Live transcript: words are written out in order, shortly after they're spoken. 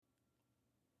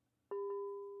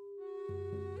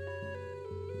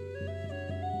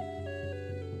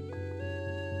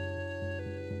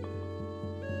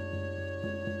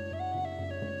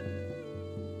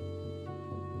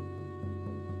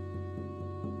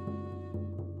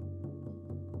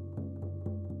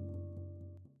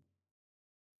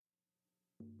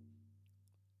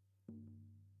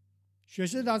雪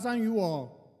士达山与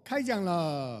我开讲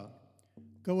了，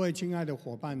各位亲爱的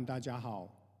伙伴，大家好，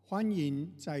欢迎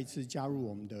再一次加入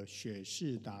我们的雪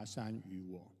士达山与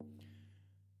我。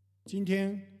今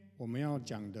天我们要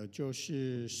讲的就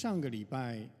是上个礼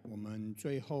拜我们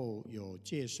最后有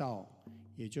介绍，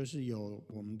也就是有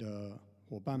我们的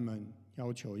伙伴们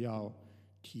要求要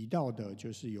提到的，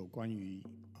就是有关于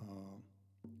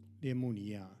列穆尼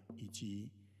亚以及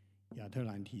亚特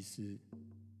兰提斯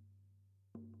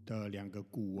的两个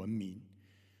古文明。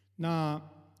那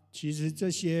其实这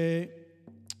些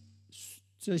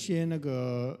那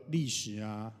个历史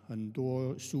啊，很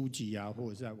多书籍啊，或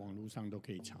者是在网络上都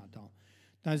可以查到。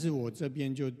但是我这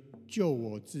边就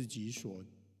我自己所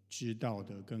知道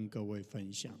的跟各位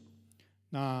分享。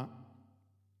那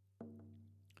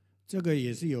这个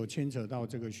也是有牵扯到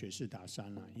这个雪士达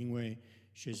山啦，因为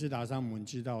雪士达山我们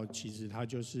知道，其实它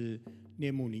就是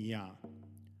列穆尼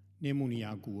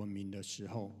亚古文明的时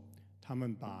候，他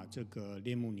们把这个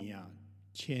列穆尼亚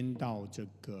迁到这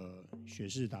个雪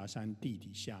士达山地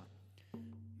底下，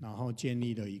然后建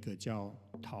立了一个叫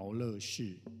陶勒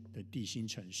市的地心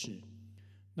城市。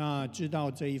那知道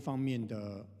这一方面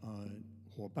的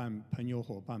朋友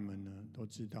伙伴们呢，都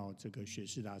知道这个雪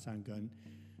士达山跟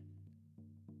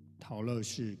陶勒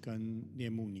市跟列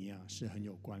穆尼亚是很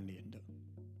有关联的。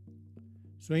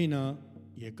所以呢，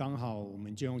也刚好我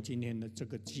们就用今天的这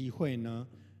个机会呢，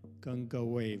跟各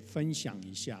位分享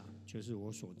一下，就是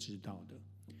我所知道的。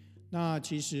那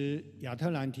其实亚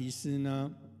特兰提斯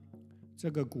呢，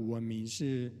这个古文明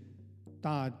是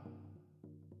大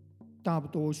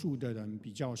多数的人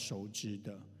比较熟知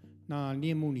的。那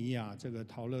列穆尼亚这个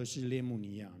陶勒市列穆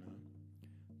尼亚呢，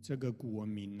这个古文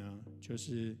明呢，就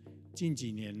是近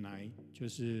几年来，就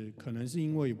是可能是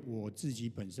因为我自己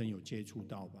本身有接触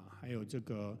到吧，还有这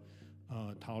个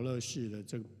陶勒市的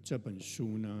这本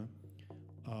书呢，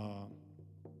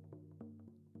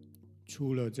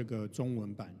出了这个中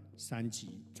文版3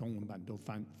集，中文版都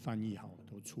翻译好，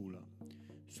都出了。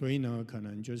所以呢，可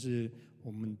能就是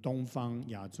我们东方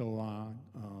亚洲啊，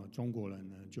中国人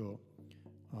呢，就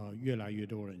越来越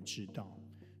多人知道。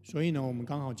所以呢，我们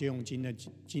刚好借用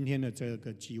今天的这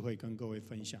个机会跟各位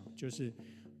分享，就是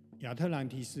亚特兰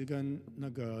提斯跟那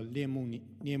个列穆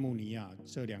尼亚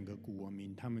这两个古文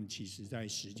明，他们其实在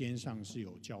时间上是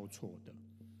有交错的。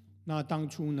那当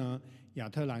初呢，亚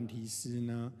特兰提斯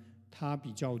呢，它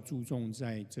比较注重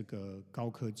在这个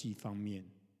高科技方面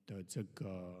的这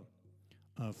个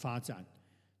发展。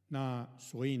那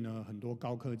所以呢，很多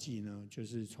高科技呢，就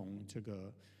是从这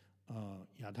个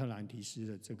亚特兰提斯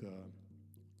的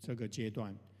这个阶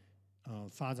段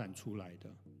发展出来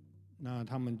的。那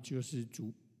他们就是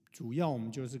主要我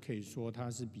们就是可以说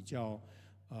它是比较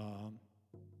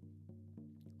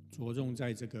着重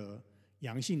在这个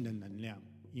阳性的能量，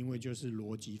因为就是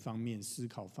逻辑方面、思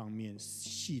考方面、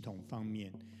系统方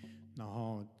面，然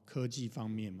后科技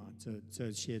方面嘛，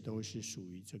这些都是属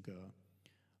于这个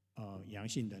阳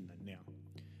性的能量。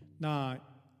那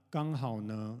刚好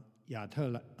呢，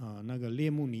那个列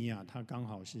穆尼亚，它刚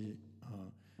好是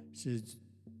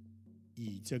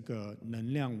以这个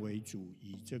能量为主，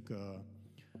以这个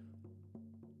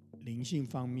灵性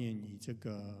方面，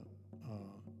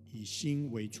以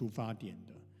心为出发点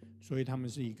的，所以他们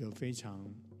是一个非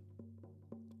常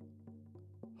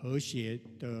和谐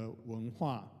的文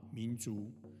化民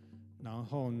族。然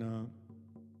后呢，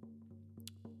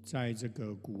在这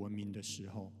个古文明的时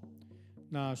候，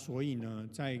那所以呢，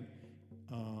在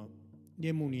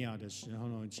列穆尼亚的时候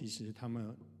呢，其实他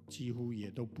们几乎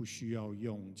也都不需要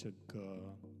用这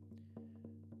个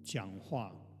讲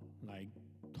话来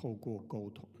透过沟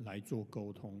通来做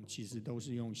沟通，其实都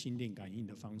是用心电感应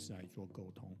的方式来做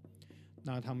沟通。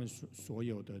那他们所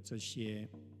有的这些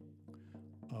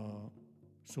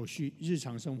日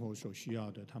常生活所需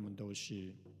要的，他们都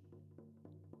是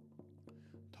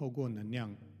透过能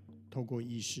量、透过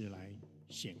意识来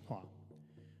显化。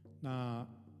那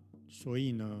所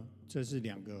以呢，这是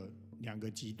两个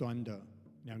极端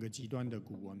的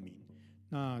古文明。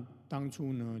那当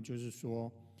初呢，就是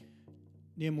说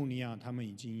列穆尼亚他们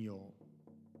已经有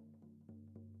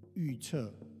预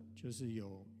测，就是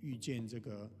有预见这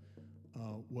个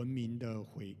文明的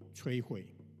摧毁，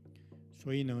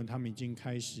所以呢，他们已经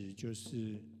开始就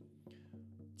是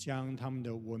将他们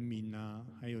的文明啊，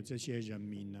还有这些人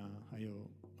民啊，还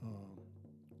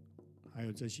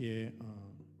有这些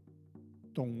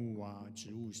动物啊、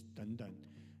植物等等，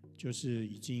就是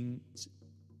已经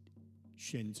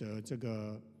选择这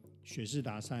个雪士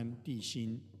达山地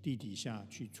底下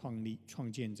去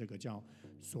创建这个叫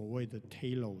所谓的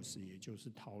Talos， 也就是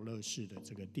陶勒市的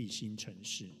这个地心城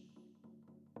市。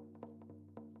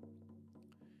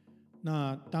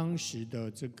那当时的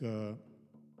这个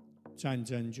战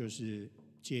争就是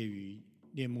介于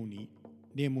列穆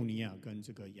尼亚跟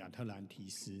这个亚特兰提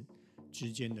斯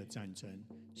之间的战争，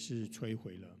是摧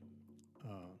毁了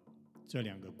这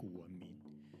两个古文明。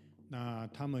那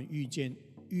他们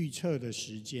预测的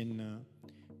时间呢，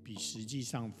比实际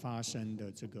上发生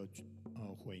的这个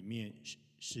毁灭，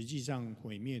实际上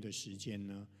毁灭的时间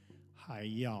呢还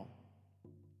要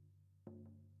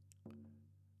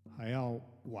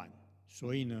晚。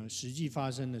所以呢，实际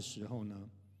发生的时候呢，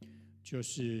就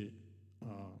是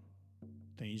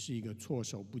等于是一个措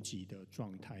手不及的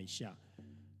状态下。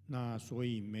那所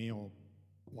以没有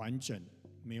完整，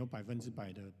没有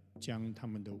100%的将他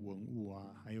们的文物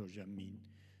啊，还有人民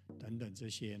等等这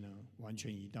些呢，完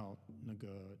全移到那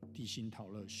个地心陶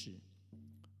乐市。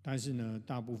但是呢，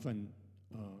大部分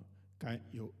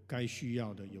该需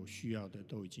要的、有需要的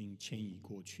都已经迁移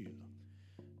过去了。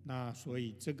那所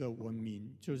以这个文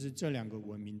明，就是这两个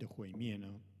文明的毁灭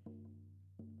呢，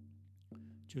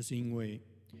就是因为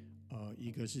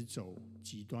一个是走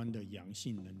极端的阳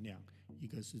性能量，一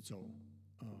个是走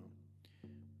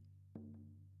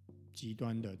极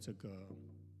端的这个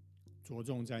着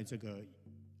重在这个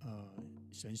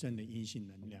神圣的阴性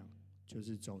能量，就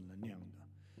是走能量的。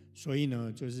所以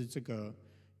呢，就是这个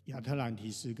亚特兰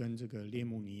提斯跟这个列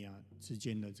穆尼亚之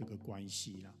间的这个关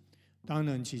系啦。当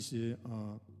然，其实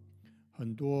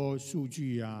很多数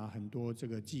据啊，很多这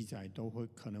个记载都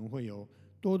可能会有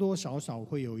多多少少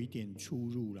会有一点出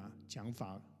入啦，讲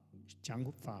法、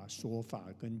说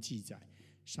法跟记载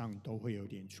上都会有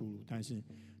点出入，但是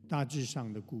大致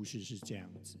上的故事是这样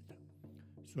子的。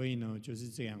所以呢，就是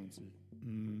这样子。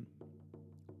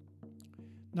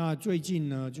那最近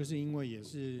呢，就是因为也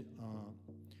是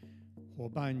伙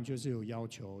伴就是有要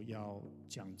求要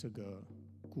讲这个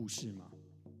故事嘛，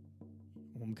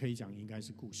我们可以讲应该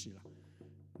是故事啦。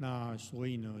那所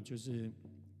以呢，就是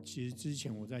其实之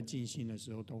前我在静心的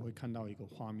时候都会看到一个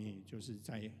画面，就是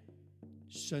在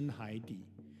深海底，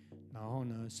然后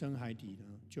呢，深海底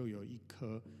呢就有一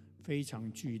颗非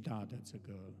常巨大的这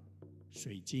个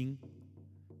水晶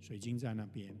在那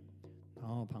边，然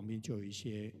后旁边就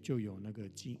有那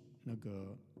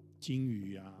个鲸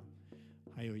鱼啊，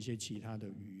还有一些其他的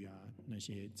鱼啊，那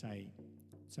些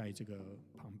在这个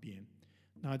旁边。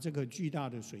那这个巨大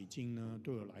的水晶呢，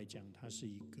对我来讲，它是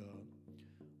一个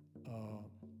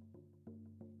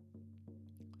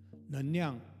能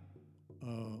量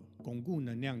巩固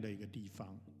能量的一个地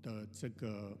方的这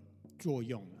个作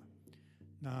用了。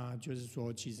那就是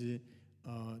说，其实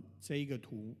这一个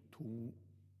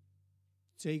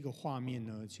这一个画面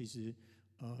呢，其实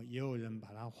也有人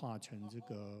把它画成这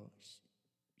个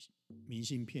明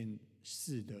信片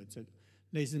式的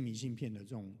类似明信片的这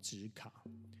种纸卡。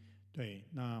对，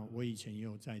那我以前也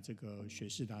有在这个雪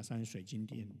士达山水晶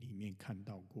店里面看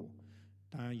到过。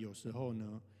当然有时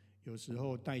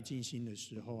候带静心的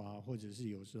时候啊，或者是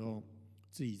有时候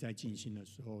自己在静心的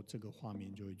时候，这个画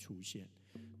面就会出现。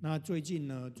那最近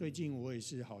我也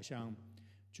是好像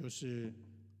就是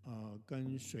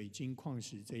跟水晶矿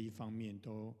石这一方面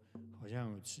都好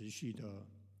像有持续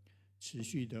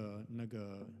的那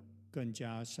个更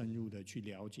加深入的去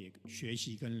了解、学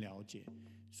习跟了解。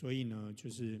所以呢，就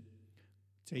是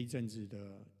这一阵子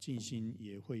的静心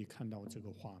也会看到这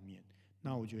个画面。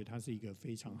那我觉得它是一个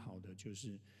非常好的，就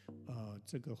是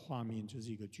这个画面就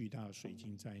是一个巨大的水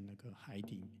晶在那个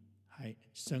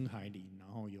深海里，然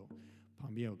后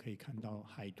旁边可以看到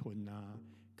海豚啊，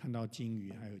看到鲸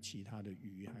鱼，还有其他的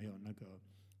鱼，还有那个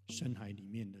深海里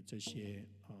面的这些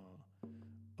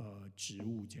植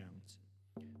物这样子。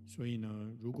所以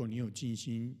呢，如果你有静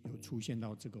心有出现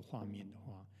到这个画面的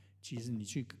话，其实你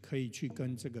可以去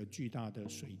跟这个巨大的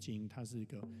水晶，它是一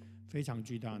个非常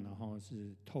巨大，然后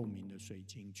是透明的水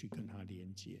晶，去跟它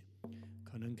连接，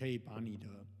可能可以把你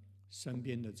的身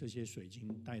边的这些水晶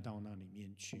带到那里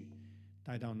面去，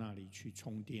带到那里去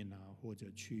充电啊，或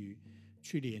者去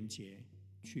连接、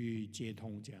去接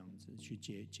通这样子，去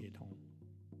接通。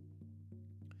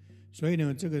所以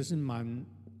呢，这个是蛮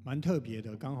特别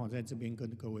的，刚好在这边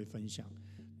跟各位分享。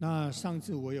那上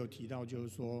次我有提到，就是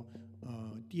说，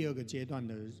第二个阶段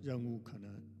的任务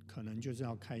可能就是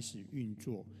要开始运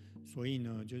作，所以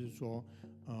呢，就是说，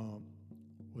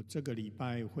我这个礼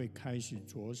拜会开始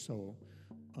着手，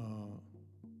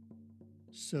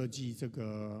设计这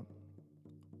个，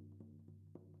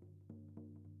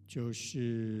就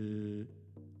是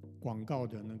广告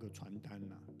的那个传单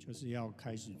啦，就是要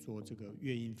开始做这个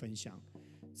乐音分享，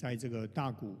在这个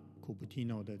大谷库布提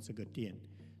诺的这个店。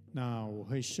那我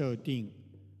会设定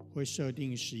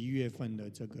11月份的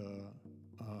这个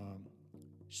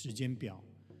时间表，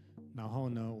然后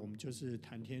呢，我们就是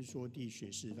谈天说地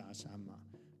雪士达山嘛，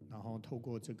然后透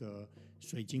过这个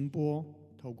水晶波，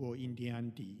透过印第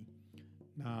安笛，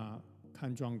那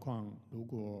看状况，如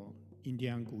果印第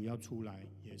安鼓要出来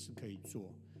也是可以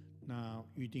做。那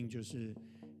预定就是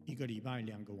1个礼拜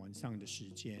2个晚上的时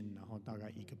间，然后大概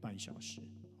1个半小时。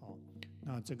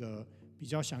那这个比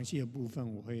较详细的部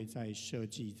分，我会在设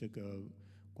计这个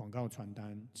广告传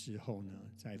单之后呢，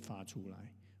再发出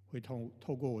来，会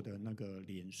透过我的那个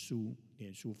脸书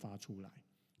发出来，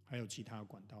还有其他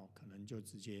管道，可能就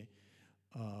直接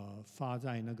发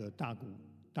在那个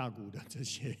大股的这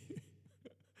些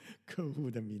客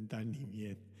户的名单里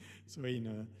面。所以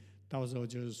呢，到时候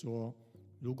就是说，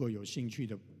如果有兴趣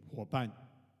的伙伴，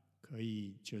可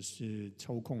以就是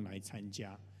抽空来参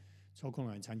加。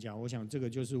我想这个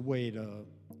就是为了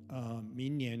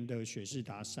明年的雪士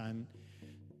达山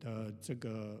的这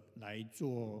个来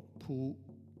做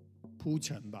铺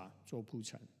陈吧，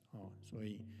所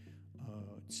以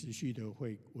持续的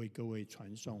会为各位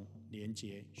传送连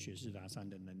接雪士达山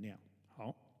的能量。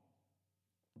好，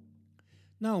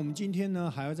那我们今天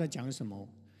呢还要再讲什么？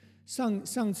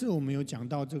上次我们有讲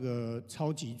到这个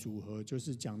超级组合，就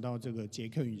是讲到这个捷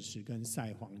克陨石跟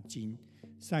赛黄金。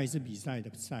赛是比赛的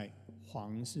赛，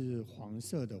黄是黄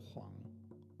色的黄，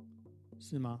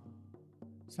是吗？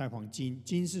赛黄金，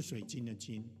金是水晶的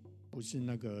金，不是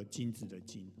那个金子的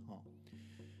金。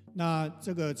那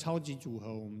这个超级组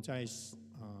合，我们在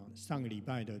上个礼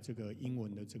拜的这个英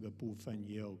文的这个部分，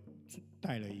也有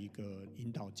带了一个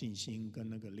引导静心，跟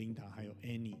那个 Linda 还有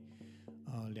Annie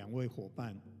 2位伙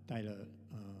伴带了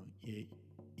也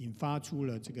引发出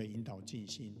了这个引导静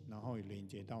心，然后也连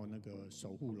接到那个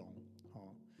守护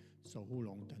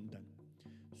龙等等，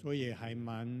所以还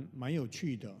蛮有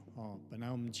趣的。本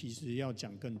来我们其实要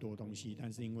讲更多东西，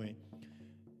但是因为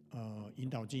引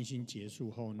导静心结束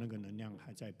后，那个能量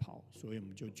还在跑，所以我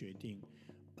们就决定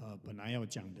本来要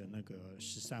讲的那个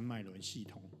13脉轮系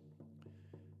统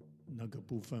那个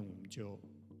部分，我们就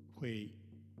会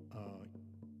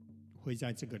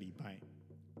在这个礼拜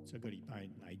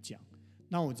来讲。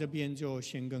那我这边就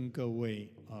先跟各位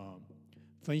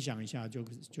分享一下，就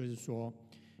是说，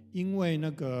因为那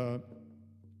个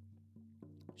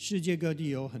世界各地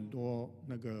有很多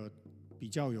那个比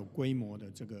较有规模的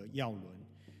这个药轮，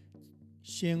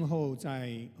先后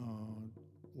在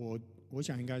我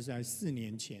想应该是在4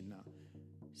年前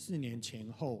4年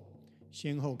前后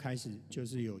先后开始就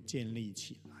是有建立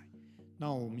起来。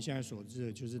那我们现在所知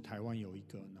的就是台湾有一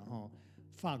个，然后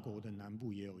法国的南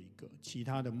部也有一个，其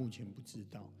他的目前不知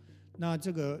道。那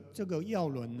这个药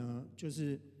轮呢，就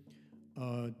是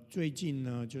最近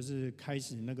呢，就是开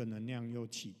始那个能量又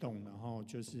启动，然后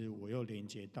就是我又连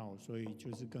接到，所以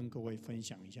就是跟各位分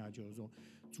享一下，就是说，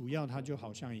主要它就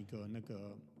好像一个那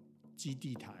个基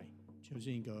地台，就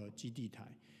是一个基地台，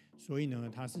所以呢，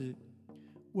它是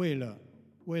为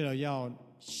了要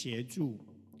协助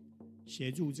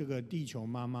这个地球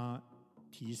妈妈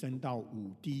提升到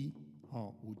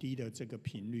5D 的这个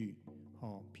频率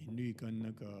跟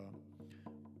那个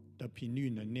的频率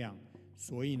能量，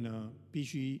所以呢，必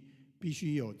须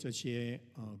有这些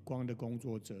光的工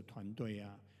作者团队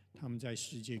啊，他们在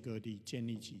世界各地建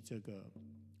立起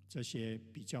这些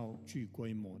比较具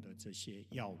规模的这些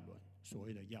药轮，所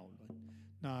谓的药轮。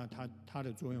那它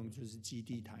的作用就是基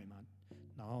地台嘛，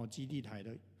然后基地台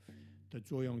的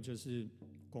作用就是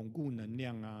巩固能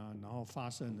量啊，然后发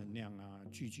射能量啊，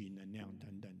聚集能量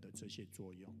等等的这些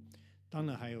作用。当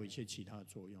然还有一些其他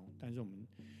作用，但是我们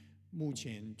目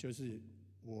前就是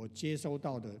我接收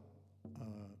到的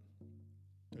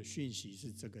讯息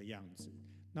是这个样子。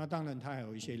那当然它还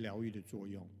有一些疗愈的作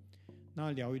用，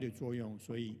那疗愈的作用，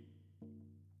所以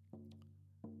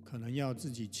可能要自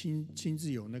己亲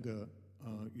自有那个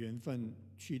缘分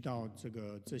去到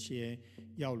这些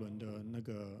药轮的那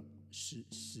个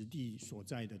实地所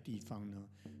在的地方呢，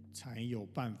才有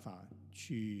办法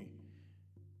去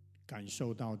感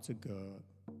受到这个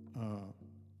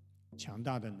强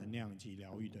大的能量及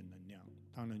疗愈的能量。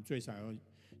当然最少要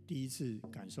第一次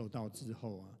感受到之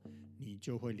后啊，你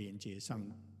就会连接上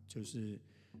就是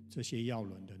这些药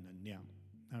轮的能量，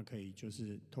那可以就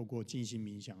是透过静心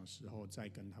冥想的时候再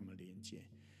跟他们连接。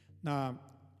那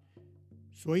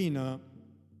所以呢，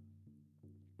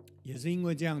也是因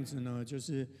为这样子呢，就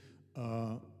是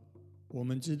我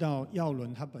们知道药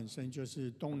轮它本身就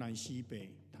是东南西北，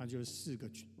它就四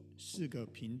个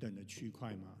平等的区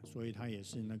块嘛，所以它也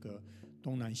是那个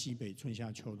东南西北春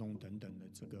夏秋冬等等的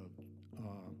这个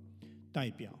代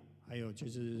表。还有就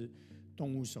是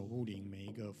动物守护灵，每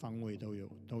一个方位都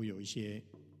有一些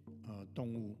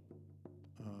动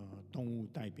物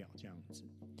代表这样子。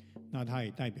那它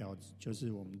也代表就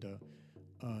是我们的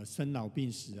生老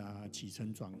病死啊，起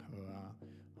承转合啊，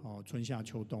春夏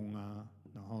秋冬啊，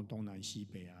然后东南西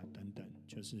北啊等等，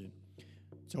就是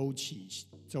周期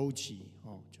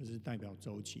就是代表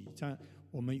周期。在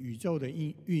我们宇宙的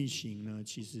运行呢，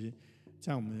其实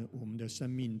在我们的生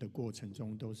命的过程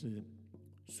中，都是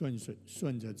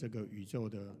顺着这个宇宙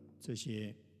的这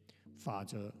些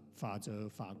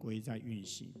法规在运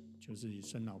行，就是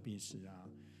生老病死啊，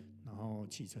然后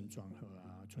起承转合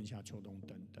啊，春夏秋冬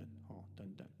等等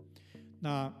等等。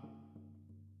那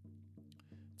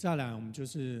再来，我们就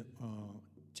是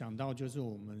讲到就是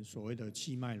我们所谓的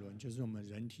七脉轮，就是我们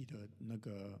人体的那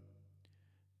个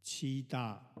七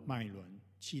大脉轮、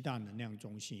七大能量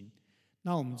中心。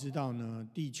那我们知道呢，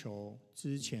地球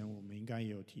之前我们应该也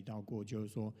有提到过，就是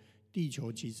说地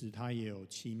球其实它也有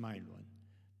七脉轮。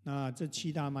那这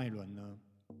七大脉轮呢，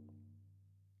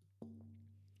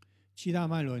七大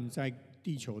脉轮在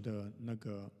地球的那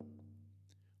个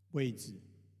位置，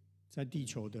在地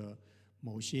球的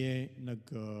某些那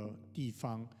个地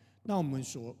方。那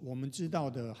我们知道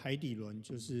的海底轮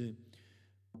就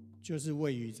是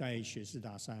位于在雪士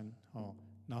达山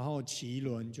然后脐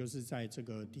轮就是在这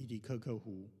个的的喀喀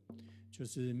湖，就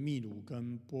是秘鲁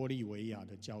跟玻利维亚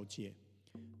的交界。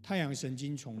太阳神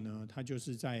经叢呢，它就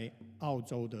是在澳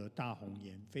洲的大红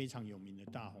岩，非常有名的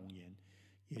大红岩，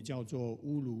也叫做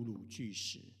乌鲁鲁巨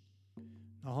石。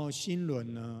然后心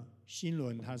轮呢，心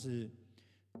轮它是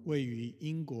位于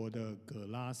英国的格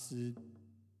拉斯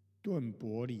顿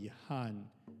伯里和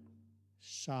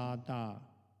沙大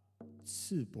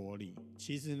茨伯里。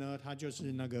其实呢，它就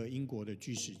是那个英国的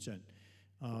巨石阵。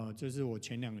这是我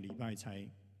前2个礼拜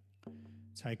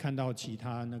才看到其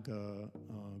他那个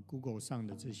Google 上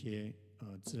的这些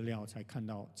资料，才看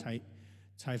到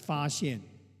才发现，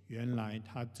原来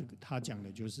他讲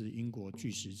的就是英国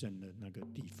巨石阵的那个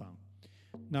地方。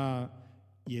那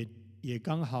也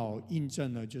刚好印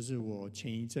证了，就是我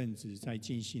前一阵子在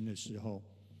静心的时候，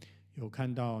有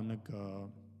看到那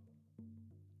个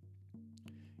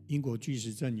英国巨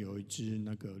石阵有一只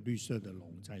那个绿色的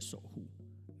龙在守护。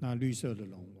那绿色的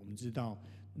龙，我们知道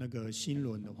那个心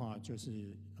轮的话，就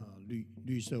是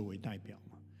绿色为代表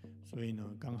嘛，所以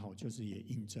呢，刚好就是也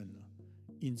印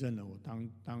证了我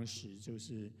当时就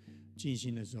是静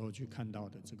心的时候去看到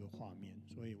的这个画面，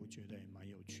所以我觉得也蛮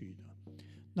有趣的。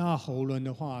那喉轮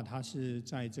的话，它是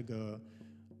在这个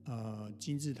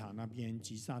金字塔那边，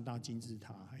吉萨大金字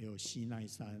塔，还有西奈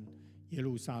山、耶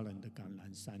路撒冷的橄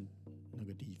榄山那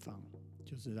个地方，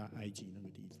就是在埃及那个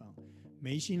地方。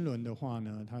眉心轮的话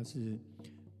呢，它是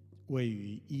位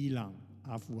于伊朗、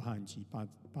阿富汗及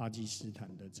巴基斯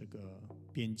坦的这个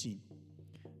边境。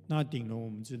那顶轮我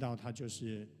们知道它就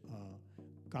是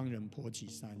冈仁波齐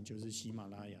山，就是喜马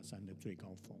拉雅山的最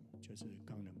高峰，就是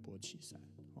冈仁波齐山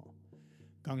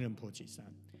冈仁波齐山。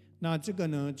那这个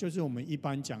呢，就是我们一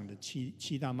般讲的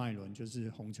七大脉轮，就是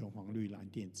红橙黄绿蓝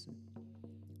靛紫，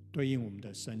对应我们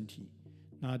的身体。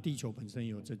那地球本身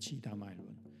有这七大脉轮，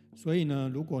所以呢，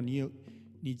如果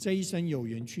你这一生有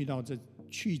缘去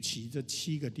齐这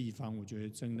7个地方，我觉得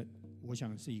真的，我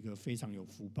想是一个非常有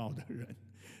福报的人，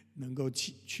能够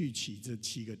去齐这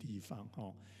7个地方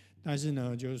但是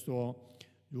呢，就是说，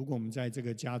如果我们在这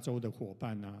个加州的伙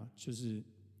伴啊，就是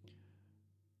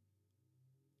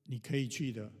你可以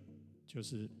去的，就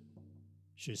是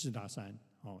雪士达山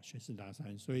雪士达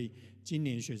山。所以今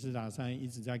年雪士达山一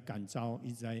直在感召，一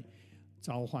直在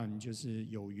召唤，就是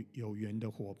有缘的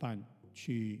伙伴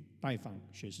去拜访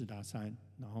雪士达山，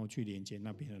然后去连接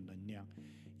那边的能量。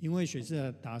因为雪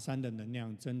士达山的能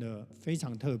量真的非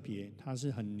常特别，它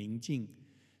是很宁静，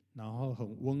然后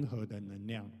很温和的能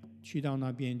量。去到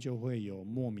那边就会有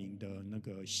莫名的那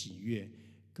个喜悦，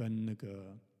跟那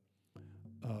个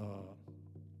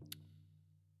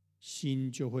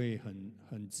心就会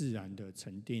很自然的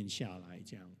沉淀下来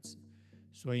这样子。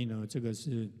所以呢，这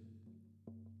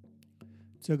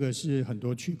个是很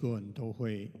多去过人都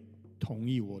会同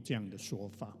意我这样的说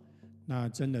法。那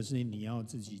真的是你要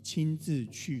自己亲自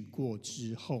去过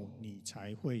之后，你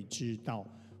才会知道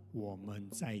我们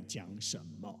在讲什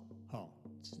么，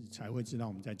才会知道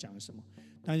我们在讲什么。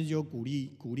但是就鼓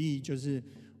励就是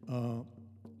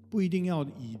不一定要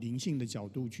以灵性的角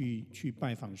度去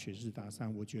拜访雪士达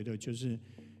山，我觉得就是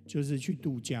去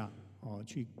度假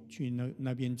去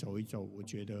那边走一走，我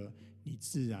觉得你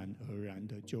自然而然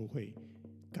的就会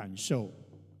感受，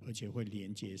而且会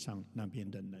连接上那边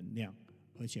的能量，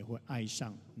而且会爱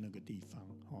上那个地方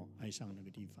爱上那个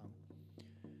地方。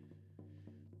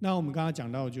那我们刚刚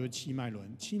讲到的就是七脉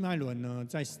轮。七脉轮呢，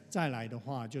再来的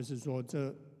话，就是说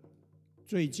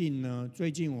最近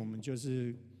我们就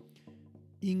是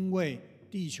因为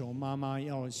地球妈妈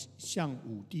要向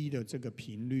5D 的这个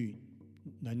频率、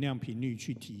能量频率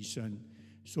去提升，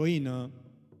所以呢，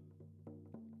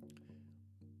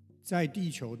在地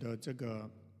球的这个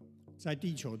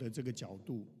角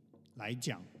度来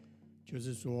讲，就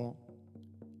是说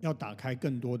要打开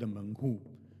更多的门户，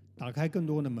打开更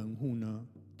多的门户呢，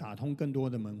打通更多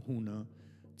的门户呢，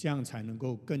这样才能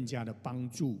够更加的帮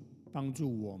助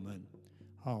我们，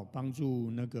帮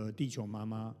助那个地球妈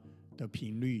妈的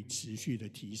频率持续的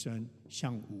提升，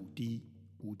向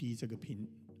5D 这个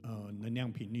能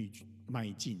量频率迈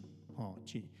进。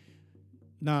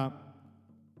那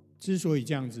之所以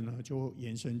这样子呢，就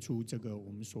延伸出这个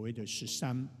我们所谓的十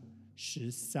三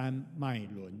脉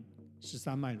轮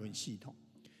系统。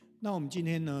那我们今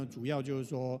天呢，主要就是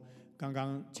说，刚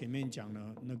刚前面讲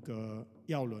了那个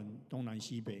药轮东南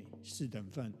西北4等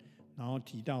份，然后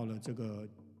提到了这个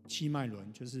七脉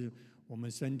轮，就是我们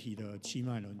身体的七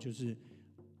脉轮，就是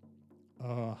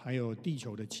还有地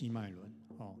球的七脉轮，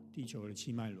地球的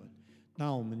七脉轮。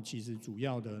那我们其实主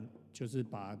要的就是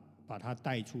把它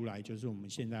带出来，就是我们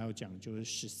现在要讲就是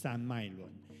13脉轮，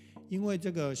因为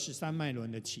这个13脉轮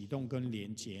的启动跟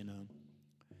连接呢，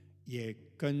也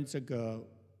跟这个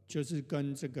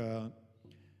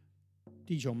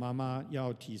地球妈妈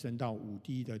要提升到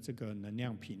5D 的这个能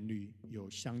量频率有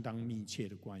相当密切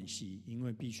的关系，因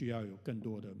为必须要有更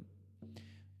多的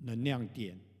能量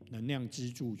点、能量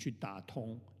支柱去打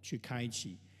通、去开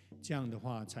启，这样的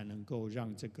话才能够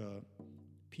让这个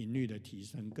频率的提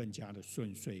升更加的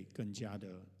顺遂，更加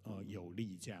的有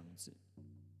力这样子。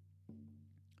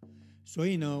所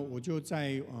以呢，我就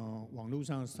在网络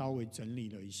上稍微整理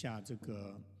了一下这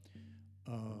个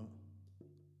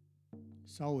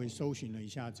稍微搜寻了一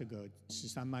下这个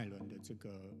13脉轮的这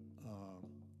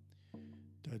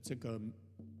个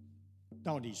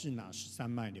到底是哪13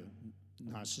脉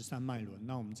轮？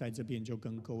那我们在这边就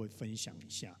跟各位分享一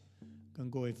下。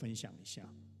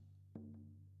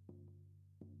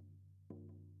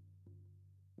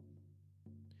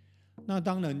那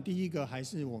当然，第一个还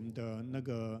是我们的那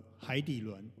个海底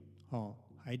轮，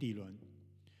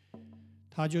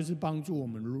它就是帮助我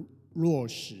们落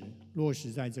实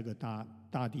在这个大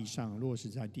地上，落实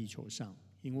在地球上。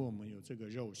因为我们有这个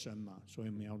肉身嘛，所以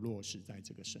我们要落实在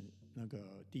这个那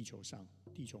个地球上，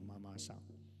地球妈妈上。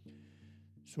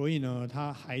所以呢，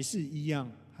它还是一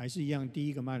样，第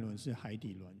一个脉轮是海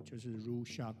底轮，就是 Root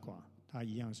Chakra， 它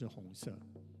一样是红色。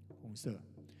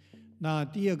那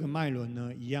第二个脉轮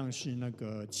呢，一样是那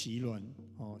个脐轮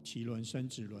生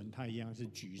殖轮，它一样是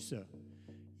橘色。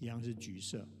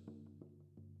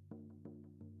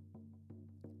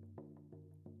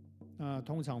那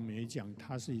通常我们也讲，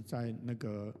它是在那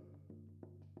个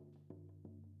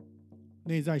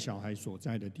内在小孩所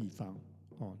在的地方，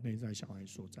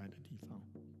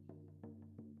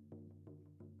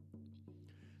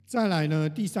再来呢，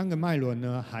第三个脉轮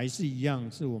呢，还是一样，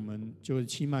是我们就是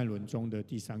七脉轮中的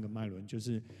第三个脉轮，就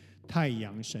是太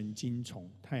阳神经叢。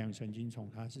太阳神经叢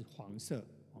它是黄色。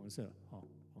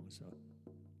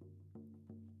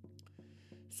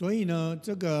所以呢，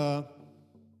这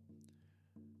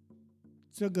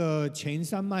个前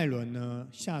三脉轮呢，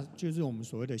就是我们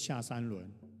所谓的下三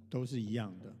轮，都是一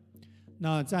样的。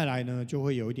那再来呢，就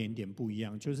会有一点点不一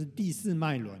样，就是第四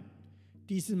脉轮。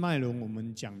第四脉轮我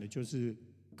们讲的就是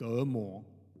隔膜，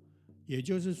也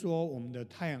就是说，我们的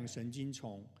太阳神经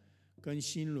叢跟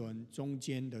心轮中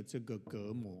间的这个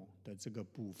隔膜的这个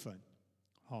部分，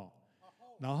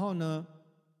然后呢，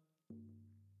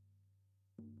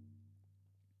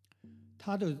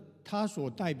它所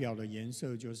代表的颜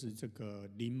色就是这个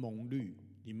柠檬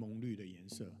绿的颜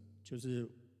色，就是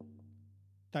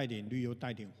带点绿又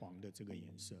带点黄的这个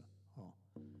颜色，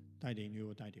带点绿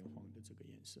又带点黄的这个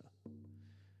颜色。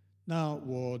那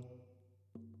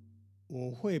我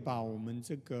会把我们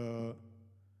这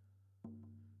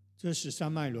13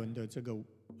脉轮的这个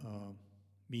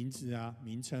名字啊、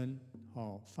名称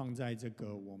放在这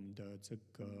个我们的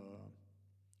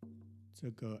这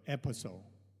个 episode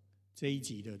这一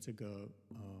集的这个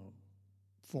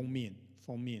封面，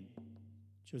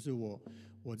就是我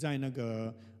在那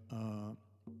个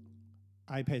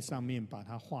iPad 上面把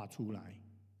它画出来，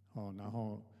然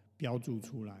后标注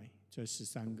出来这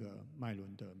13个脉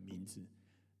轮的名字，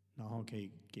然后可以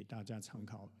给大家参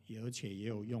考，而且也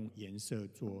有用颜色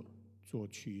做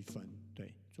区分，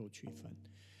对，做区分。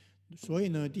所以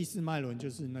呢，第四脉轮就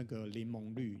是那个柠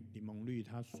檬绿，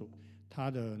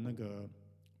它的那个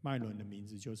脉轮的名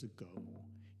字就是隔膜，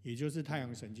也就是太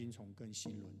阳神经叢跟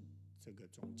心轮这个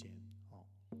中间。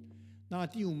那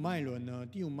第五脉轮呢？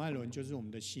第五脉轮就是我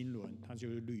们的心轮，它就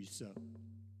是绿色。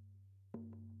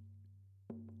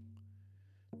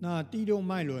那第六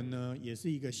脉轮呢，也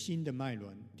是一个新的脉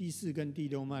轮，第四跟第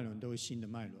六脉轮都是新的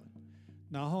脉轮。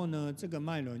然后呢，这个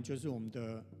脉轮就是我们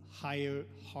的 Higher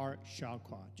Heart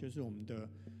Chakra， 就是我们的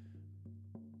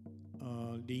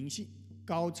灵性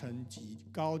高层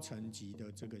级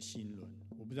的这个心轮，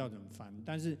我不知道怎么翻，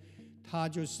但是它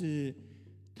就是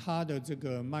它的这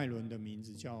个脉轮的名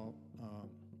字叫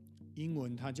英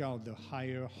文它叫 The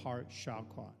Higher Heart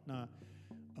Chakra， 那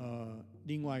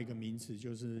另外一个名词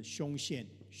就是胸腺，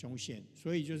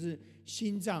所以就是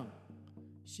心脏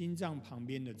旁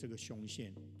边的这个胸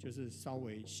腺，就是稍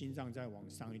微心脏再往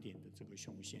上一点的这个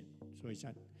胸腺，所以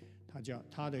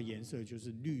它的颜色就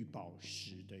是绿宝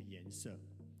石的颜色。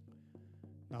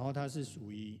然后它是属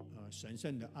于神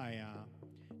圣的爱啊，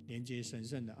连接神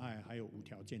圣的爱，还有无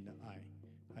条件的爱，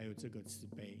还有这个慈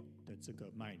悲的这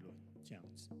个脉轮这样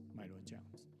子。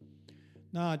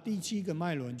那第7个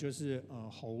脉轮就是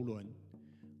喉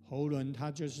轮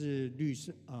它就是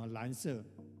蓝色。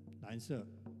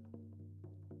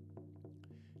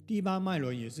第8脉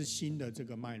轮也是新的这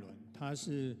个脉轮，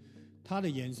它的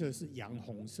颜色是洋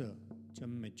红色，就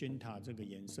magenta 这个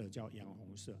颜色叫洋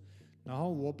红色。然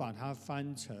后我把它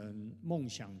翻成梦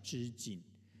想之井，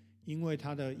因为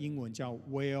它的英文叫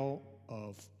Well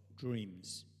of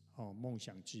Dreams， 梦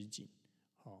想之井。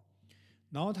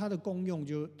然后它的功用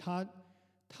就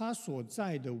它所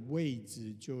在的位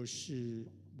置就是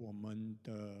我们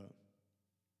的，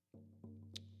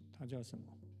它叫什么？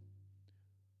我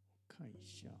看一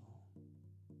下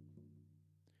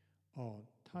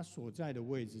它所在的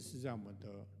位置是在我们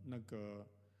的那个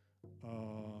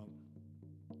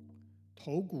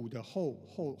头骨的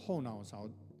后脑勺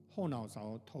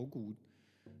头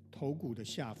骨的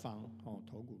下方，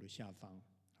头骨的下方。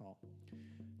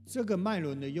这个脉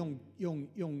轮的用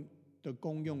的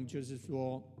功用就是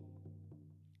说，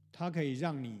它可以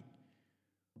让你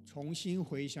重新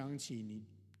回想起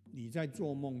你在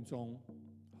做梦中，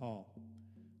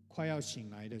快要醒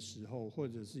来的时候，或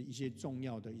者是一些重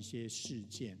要的一些事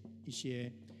件，一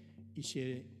些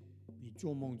你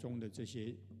做梦中的这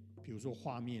些，比如说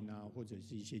画面啊，或者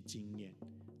是一些经验，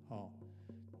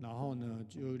然后呢，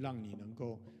就让你能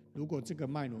够，如果这个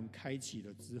脉轮开启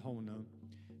了之后呢，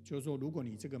就是说，如果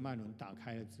你这个脉轮打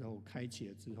开了之后，开启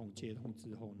了之后，接通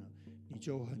之后呢，你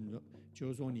就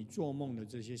是说你做梦的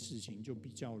这些事情就比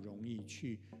较容易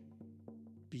去，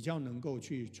比较能够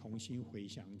去重新回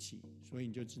想起，所以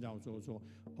你就知道说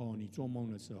你做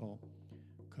梦的时候，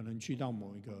可能去到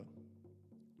某一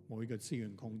个次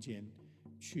元空间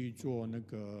去做那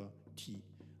个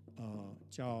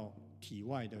叫体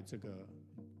外的这个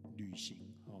旅行，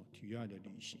体外的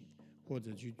旅行，或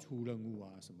者去出任务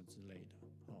啊什么之类的。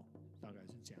大概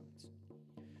是这样子。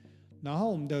然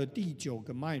后我们的第9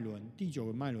个脉轮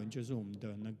就是我们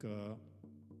的那个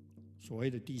所谓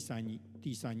的第三眼。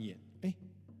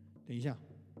等一下，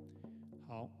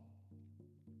好，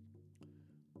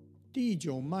第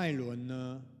9脉轮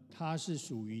呢，它是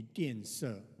属于电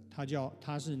色，它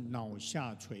是脑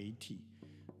下垂体。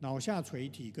脑下垂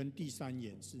体跟第3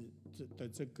眼的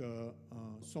这个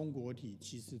松果体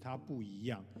其实它不一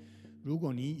样。如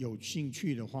果你有兴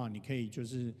趣的话，你可以就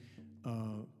是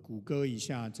谷歌一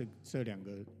下这2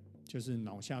个，就是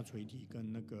脑下垂体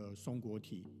跟那个松果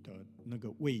体的那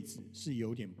个位置是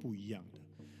有点不一样的。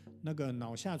那个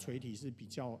脑下垂体是比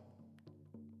较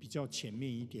前面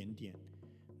一点点，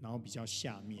然后比较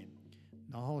下面，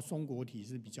然后松果体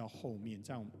是比较后面。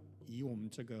以我们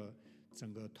这个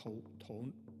整个头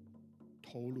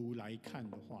颅来看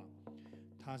的话，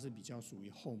它是比较属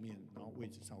于后面，然后位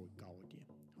置稍微高一点。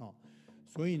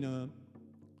所以呢，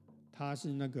它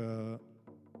是那个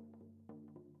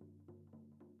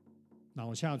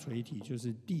脑下垂体，就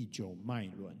是第9脉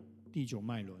轮。第9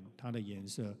脉轮它的颜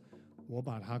色，我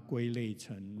把它归类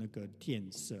成那个电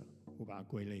色，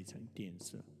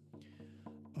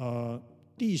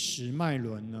第10脉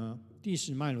轮呢？第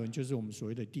10脉轮就是我们所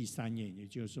谓的第3眼，也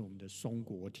就是我们的松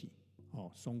果体。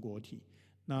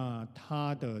那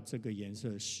它的这个颜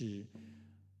色是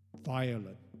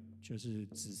violet， 就是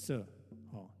紫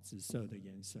色的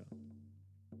颜色。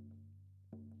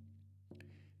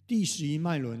第11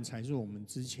脉轮才是我们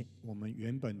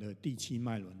原本的第7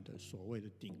脉轮的所谓的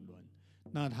顶轮。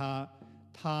那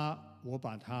我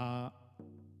把它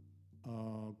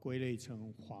归类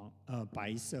成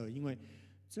白色，因为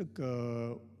这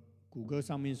个谷歌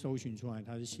上面搜寻出来，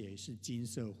它是写是金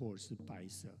色或者是白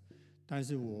色，但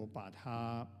是我把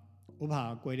它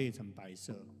归类成白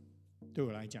色，对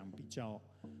我来讲比较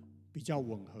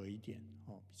吻合一点，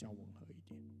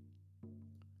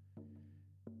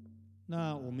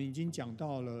那我们已经讲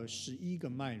到了11个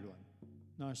脉轮，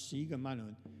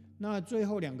那最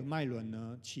后2个脉轮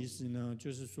呢，其实呢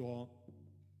就是说，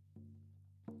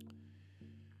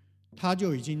它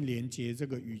就已经连接这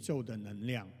个宇宙的能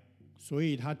量，所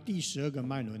以它第12个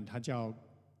脉轮它叫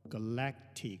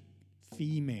Galactic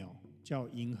Female， 叫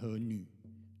银河女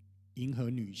银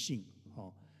河女性，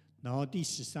然后第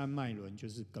13脉轮就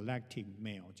是 Galactic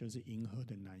Male， 就是银河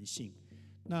的男性。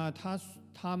那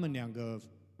他们两个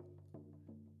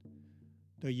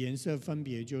的颜色分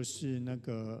别就是那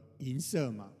个银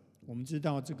色嘛，我们知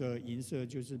道这个银色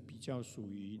就是比较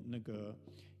属于那个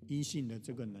阴性的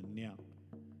这个能量，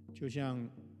就像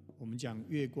我们讲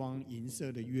月光，银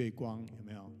色的月光有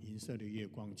没有？银色的月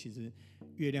光，其实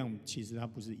月亮其实它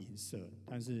不是银色，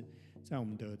但是在我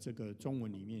们的这个中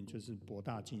文里面就是博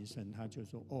大精深，他就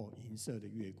说银色的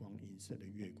月光，银色的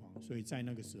月光，所以在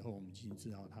那个时候我们已经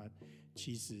知道它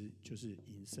其实就是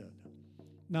银色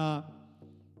的。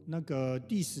那个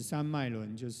第13脉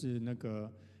轮就是那个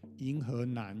银河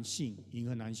男性，银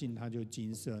河男性它就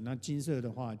金色。那金色的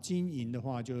话，金银的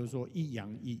话就是说一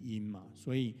阳一阴嘛，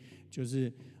所以就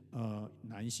是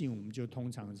男性我们就通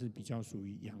常是比较属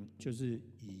于阳，就是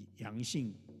以阳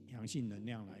性能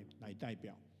量来代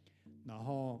表。然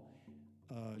后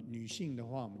女性的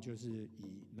话，我们就是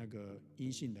以那个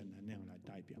阴性的能量来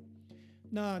代表。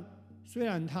那虽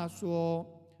然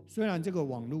这个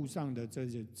网络上的这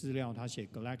些资料，它写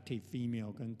Galactic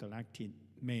Female 跟 Galactic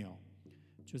Male，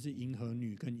 就是银河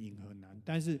女跟银河男，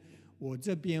但是我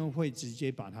这边会直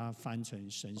接把它翻成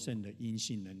神圣的阴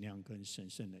性能量跟神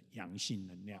圣的阳性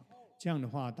能量，这样的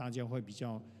话大家会比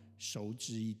较熟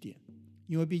知一点。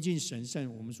因为毕竟神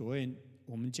圣，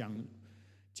我们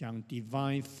讲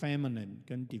Divine Feminine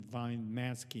跟 Divine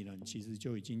Masculine， 其实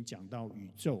就已经讲到宇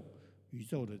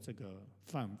宙的这个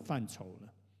范畴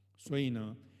了，所以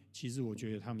呢，其实我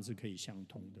觉得他们是可以相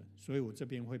通的，所以我这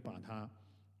边会把它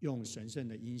用神圣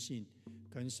的阴性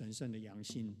跟神圣的阳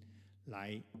性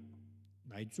来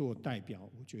做代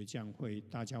表，我觉得这样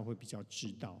大家会比较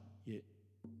知道，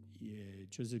也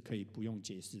就是可以不用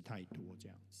解释太多这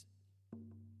样子。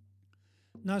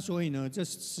那所以呢，这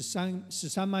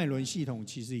13脉轮系统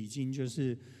其实已经就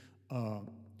是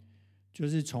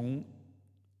从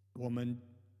我们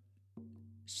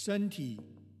身体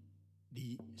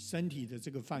的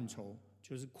这个范畴，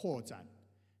就是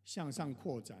向上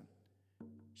扩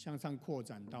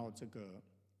展到这个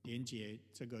连接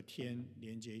这个天、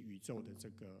连接宇宙的这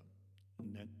个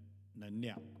能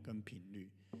量跟频率。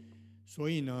所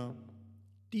以呢，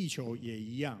地球也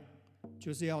一样，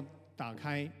就是要打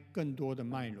开更多的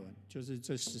脉轮，就是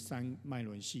这13脉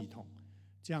轮系统。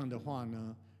这样的话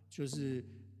呢，就是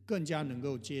更加能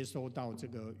够接收到这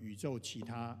个宇宙其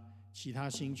他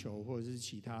星球或者是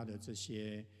其他的这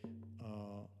些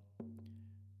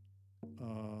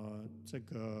这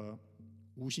个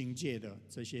无形界的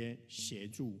这些协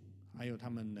助，还有他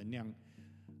们能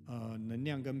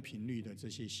量跟频率的这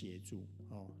些协助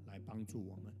来帮助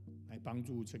我们，来帮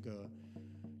助这个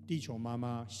地球妈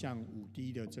妈向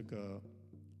5D 的这个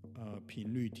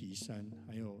频率提升，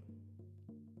还有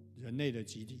人类的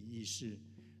集体意识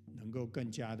能够更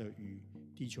加的与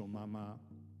地球妈妈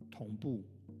同步，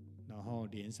然后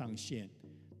连上线，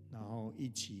然后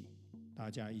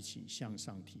大家一起向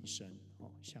上提升。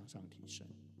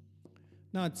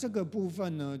那这个部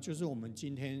分呢，就是我们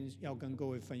今天要跟各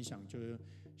位分享，就是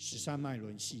13脉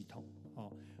轮系统。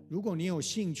如果你有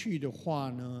兴趣的话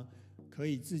呢，可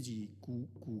以自己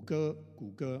谷歌，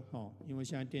因为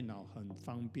现在电脑很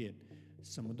方便，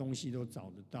什么东西都找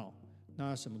得到。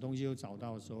那什么东西都找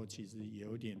到的时候，其实也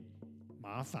有点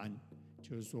麻烦，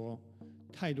就是说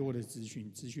太多的资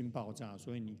讯爆炸，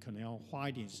所以你可能要花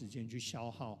一点时间去消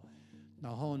耗，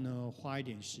然后呢花一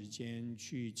点时间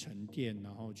去沉淀，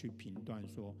然后去评断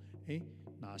说，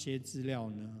哪些资料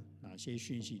呢，哪些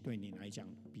讯息对你来讲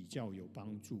比较有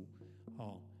帮助。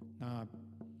那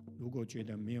如果觉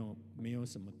得没有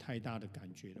什么太大的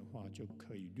感觉的话，就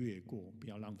可以略过，不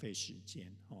要浪费时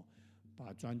间，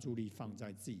把专注力放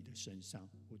在自己的身上，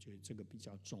我觉得这个比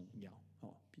较重要。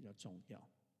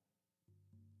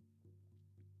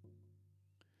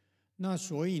那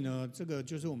所以呢，这个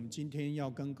就是我们今天要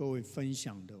跟各位分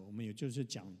享的，我们也就是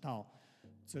讲到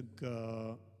这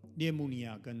个列穆尼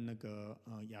亚跟那个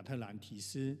亚特兰提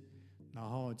斯，然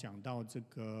后讲到这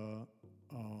个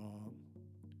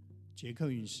捷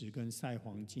克陨石跟赛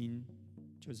黄金，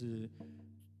就是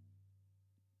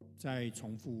再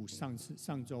重复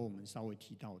上周我们稍微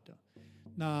提到的。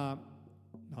那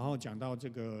然后讲到这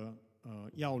个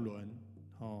药轮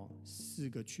4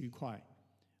个区块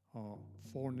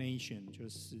，4 nation 就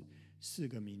是4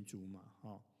个民族嘛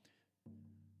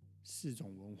，4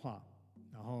种文化，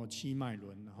然后7脉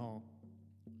轮，然后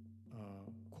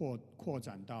扩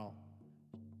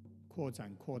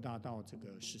大到这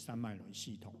个13脉轮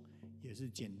系统，也是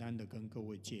简单的跟各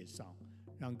位介绍，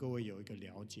让各位有一个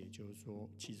了解，就是说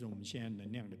其实我们现在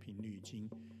能量的频率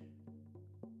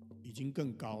已经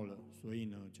更高了，所以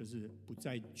呢就是不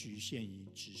再局限于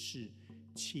只是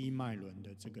七脉轮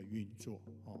的这个运作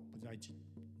不在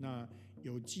那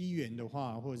有机缘的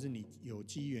话，或者是你有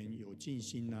机缘有静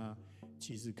心啊，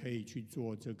其实可以去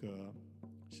做这个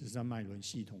13脉轮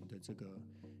系统的这个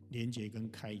连接跟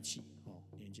开启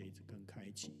连接跟开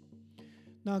启。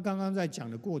那刚刚在讲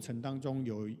的过程当中，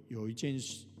有一件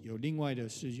事，有另外的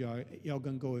事要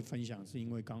跟各位分享，是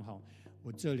因为刚好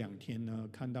我这2天呢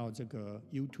看到这个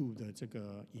YouTube 的这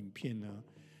个影片呢，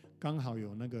刚好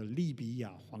有那个利比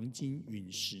亚黄金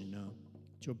陨石呢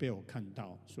就被我看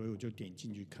到，所以我就点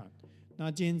进去看。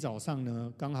那今天早上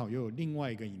呢，刚好又有另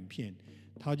外一个影片，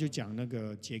他就讲那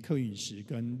个捷克陨石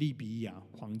跟利比亚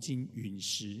黄金陨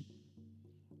石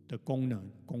的功能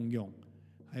功用，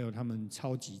还有他们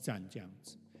超级战这样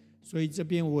子。所以这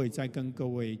边我也再跟各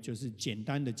位就是简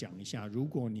单的讲一下，如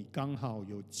果你刚好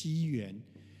有机缘，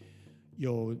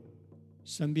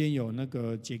身边有那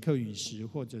个捷克陨石，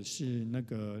或者是那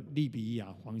个利比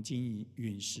亚黄金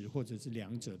陨石，或者是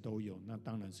2者都有，那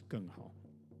当然是更好。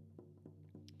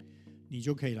你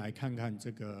就可以来看看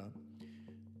这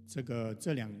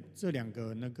两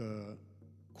个那个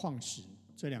矿石，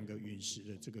这2个陨石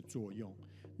的这个作用。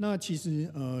那其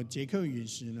实捷克陨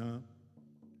石呢，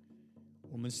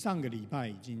我们上个礼拜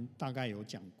已经大概有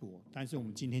讲过，但是我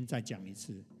们今天再讲一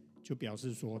次，就表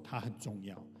示说它很重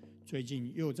要。最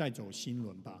近又在走新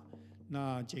轮吧？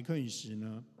那捷克陨石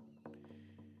呢，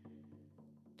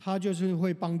它就是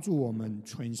会帮助我们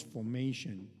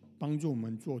transformation， 帮助我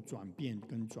们做转变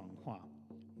跟转化。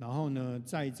然后呢，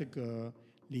在这个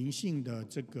灵性的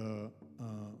这个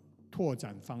拓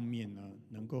展方面呢，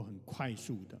能够很快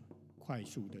速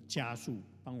的加速，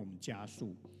帮我们加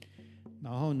速。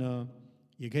然后呢，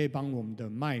也可以帮我们的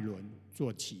脉轮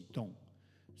做启动。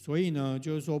所以呢，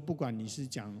就是说，不管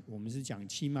我们是讲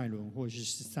7脉轮或者是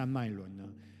13脉轮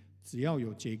呢，只要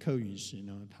有捷克陨石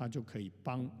呢，它就可以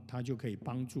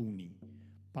帮助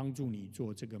你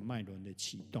做这个脉轮的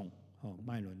启动，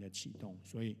脉轮的启动。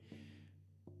所以，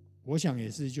我想也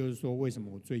是，就是说，为什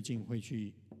么我最近会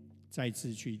再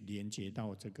次去连接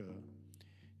到这个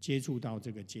接触到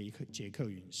这个捷克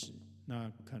陨石，那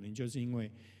可能就是因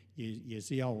为也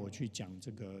是要我去讲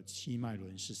这个7脉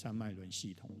轮、13脉轮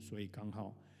系统，所以刚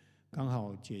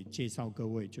好介绍各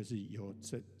位，就是有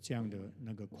这样的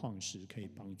那个矿石可以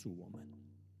帮助我们，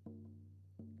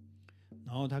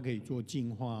然后它可以做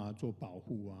净化、做保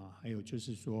护啊，还有就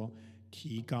是说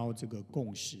提高这个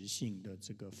共识性的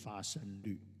这个发生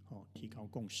率，提高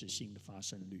共识性的发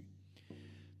生率。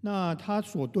那它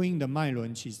所对应的脉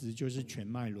轮其实就是全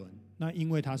脉轮，那因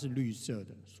为它是绿色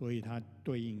的，所以它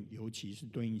尤其是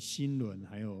对应心轮，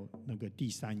还有那个第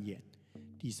三眼。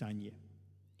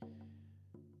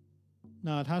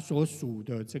那它所属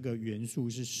的这个元素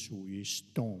是属于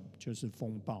storm， 就是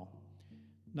风暴。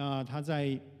那它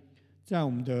在我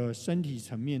们的身体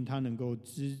层面，它能够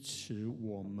支持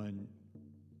我们，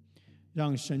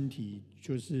让身体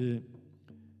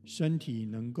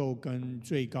能够跟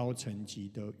最高层级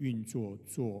的运作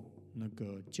做那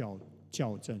个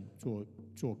校正，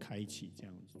做开启，这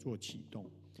样子做启动。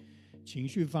情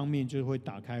绪方面就会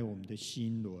打开我们的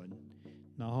心轮，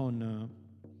然后呢，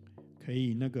可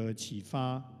以那个启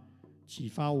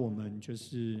发我们，就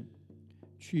是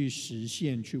去实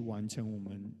现、去完成我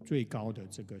们最高的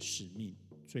这个使命，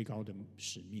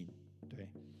对。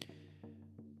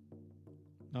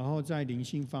然后在灵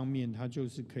性方面，它就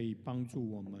是可以帮助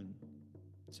我们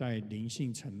在灵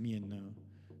性层面呢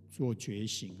做觉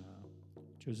醒啊，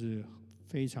就是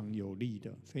非常有力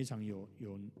的、非常有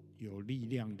力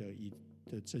量的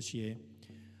这些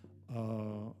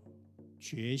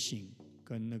觉醒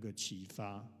跟那个启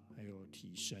发，还有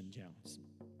提升这样子。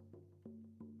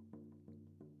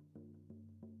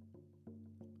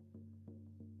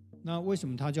那为什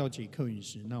么它叫捷克陨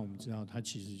石？那我们知道它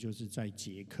其实就是在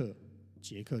捷克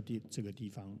这个地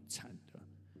方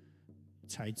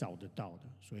才找得到的，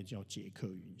所以叫捷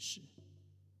克陨石。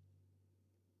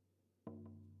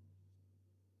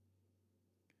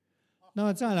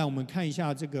那再来我们看一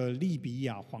下这个利比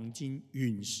亚黄金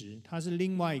陨石，它是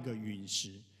另外一个陨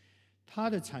石。它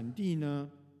的产地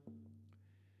呢？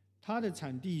它的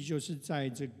产地就是在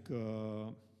这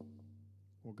个，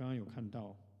我刚刚有看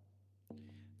到，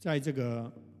在这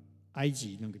个埃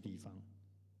及那个地方，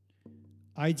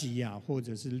埃及亚或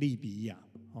者是利比亚，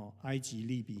埃及、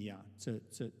利比亚这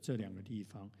2个地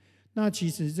方。那其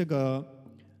实这个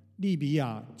利比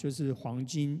亚就是黄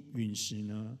金陨石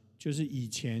呢，就是以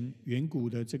前远古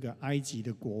的这个埃及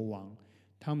的国王，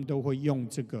他们都会用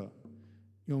这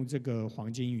个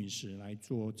黄金陨石来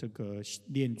做这个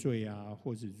炼罪啊，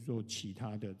或者做其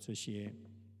他的这些，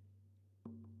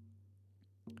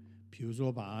比如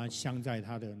说把它镶在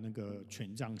他的那个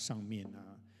权杖上面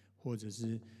啊，或者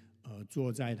是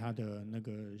做在他的那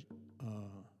个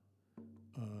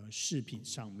饰品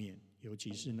上面，尤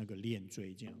其是那个链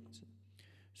坠这样子。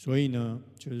所以呢，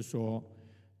就是说，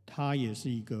它也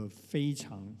是一个非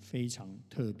常非常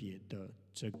特别的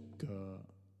这个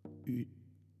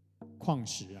矿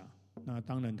石啊。那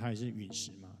当然它也是陨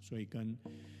石嘛，所以跟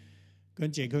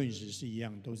捷克陨石是一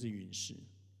样，都是陨石。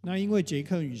那因为捷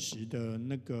克陨石的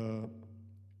那个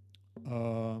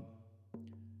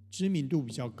知名度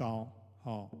比较高，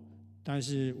但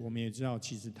是我们也知道，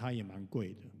其实它也蛮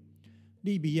贵的。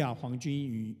利比亚黄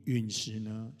金陨石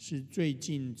呢，是最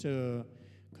近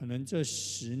可能这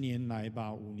10年来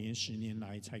吧，5年10年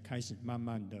来才开始慢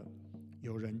慢的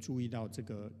有人注意到这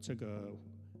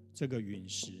个陨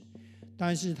石，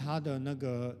但是它的那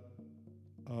个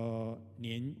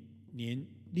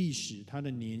历史，它的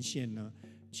年限呢，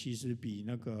其实比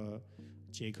那个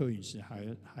捷克陨石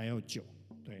还要久，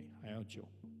对，还要久。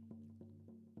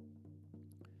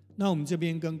那我们这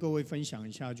边跟各位分享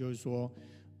一下，就是说，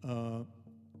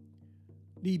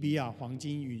利比亚黄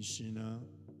金陨石呢，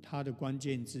它的关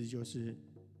键字就是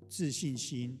自信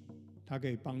心，它可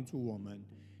以帮助我们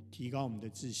提高我们的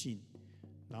自信。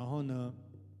然后呢，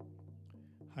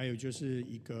还有就是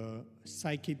一个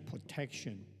psychic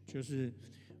protection， 就是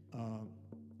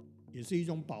也是一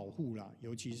种保护啦，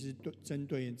尤其是针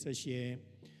对这些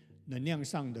能量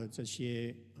上的这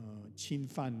些侵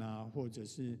犯啊，或者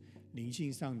是灵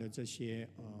性上的这些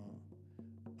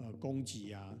攻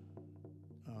击啊，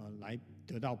来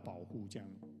得到保护，这样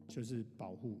就是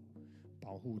保护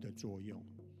的作用。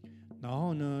然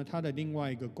后呢，它的另外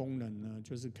一个功能呢，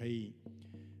就是可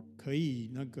以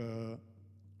那个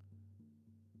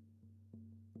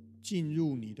进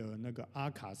入你的那个阿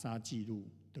卡莎记录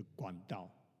的管道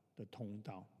的通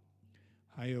道，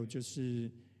还有就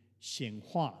是显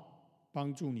化，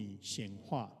帮助你显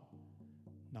化。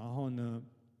然后呢，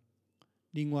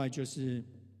另外就是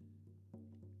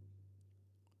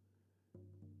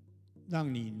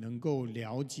让你能够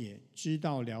了解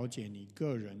你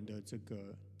个人的这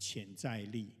个潜在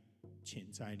力。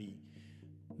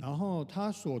然后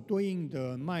它所对应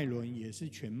的脉轮也是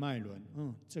全脉轮，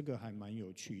这个还蛮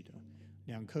有趣的。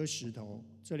2颗石头，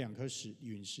这2颗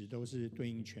陨石都是对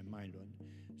应全脉轮，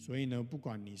所以呢，不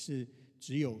管你是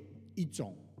只有1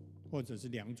种或者是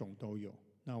2种都有，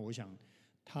那我想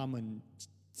他们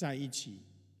在一起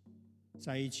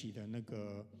的那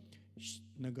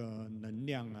个能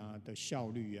量啊的效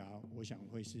率啊，我想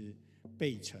会是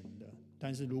倍成的。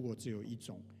但是如果只有1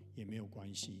种也没有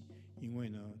关系，因为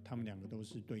呢，他们2个都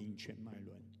是对应全脉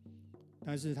轮。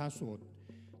但是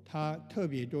它特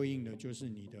别对应的就是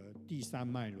你的第3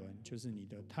脉轮，就是你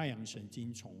的太阳神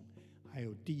经叢，还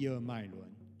有第2脉轮，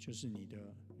就是你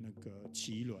的那个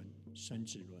脐轮、生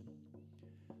殖轮。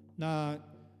那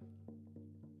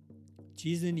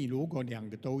其实你如果2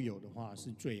个都有的话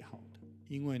是最好的，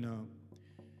因为呢，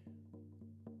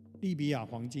利比亚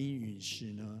黄金陨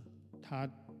石呢，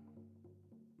它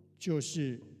就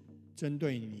是针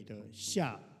对你的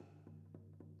下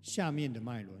面的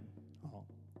脉轮，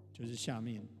就是下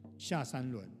3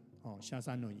轮，下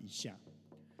3轮以下。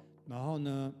然后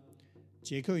呢，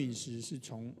捷克陨石是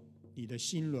从你的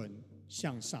心轮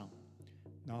向上，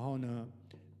然后呢，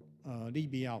利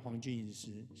比亚黄金陨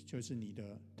石就是你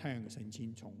的太阳神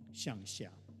经叢向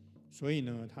下，所以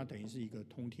呢，它等于是一个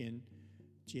通天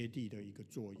接地的一个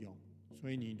作用。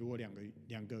所以你如果两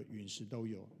个陨石都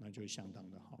有，那就相当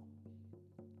的好。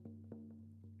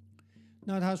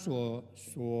那它所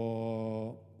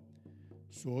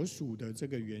属的这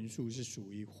个元素是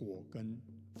属于火跟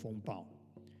风暴，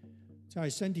在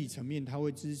身体层面，它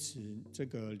会支持这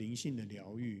个灵性的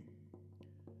疗愈，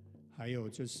还有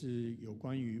就是有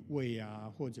关于胃啊，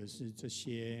或者是这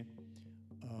些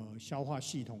消化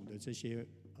系统的这些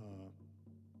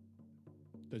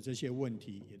问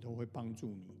题，也都会帮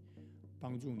助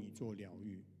你做疗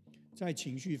愈。在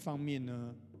情绪方面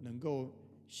呢，能够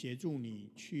协助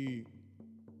你去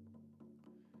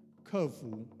克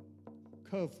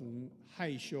服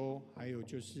害羞，还有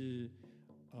就是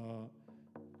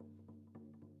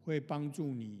会帮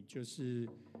助你就是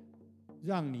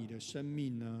让你的生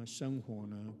命呢、生活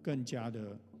呢更加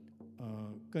的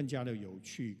有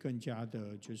趣，更加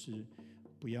的就是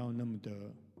不要那么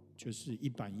的就是一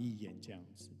板一眼这样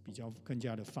子，比较更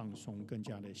加的放松，更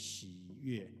加的喜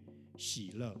悦、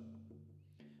喜乐。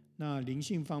那灵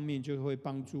性方面就会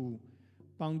帮助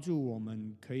我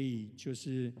们可以就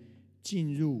是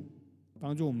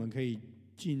帮助我们可以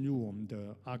进入我们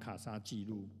的阿卡莎记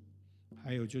录，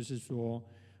还有就是说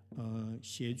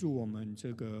协助我们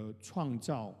这个创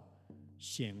造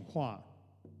显化，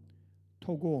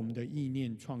透过我们的意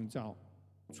念创造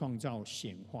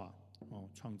显化。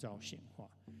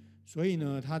所以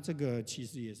呢，它这个其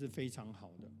实也是非常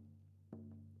好的。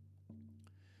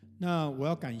那我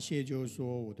要感谢就是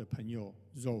说我的朋友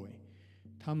Zoe，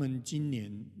 他们今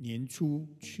年年初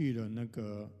去了那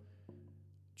个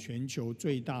全球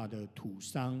最大的土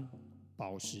商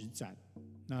宝石展。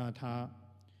那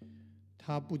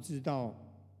他不知道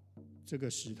这个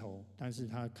石头，但是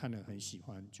他看了很喜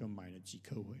欢，就买了几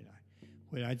颗回来。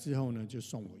回来之后呢，就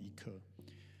送我1颗。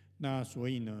那所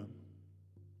以呢，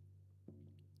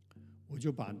我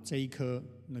就把这一颗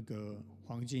那个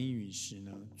黄金陨石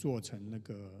呢，做成那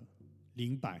个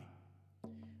灵摆。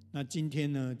那今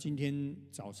天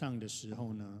早上的时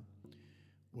候呢，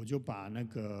我就把那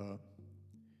个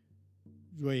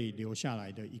瑞留下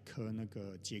来的1颗那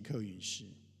个捷克陨石，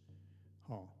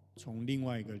从另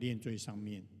外一个链坠上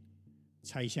面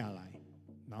拆下来，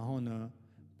然后呢，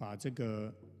把这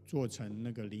个做成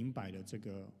那个灵摆的这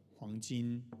个黄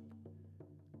金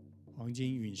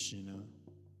陨石呢，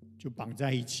就绑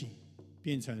在一起，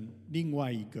变成另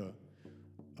外一个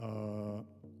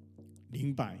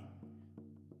灵摆。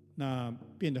那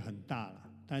变得很大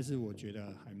了，但是我觉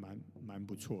得还蛮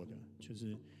不错的。就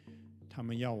是他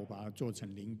们要我把它做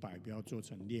成灵摆，不要做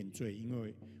成链坠，因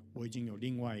为我已经有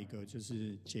另外一个就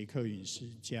是捷克陨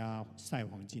石加晒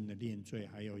黄金的链坠，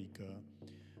还有一个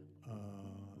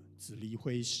紫锂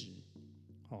辉石。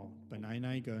本来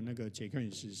那个捷克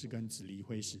陨石是跟紫锂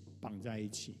辉石绑在一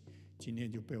起，今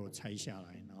天就被我拆下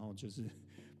来，然后就是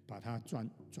把它转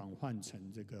换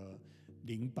成这个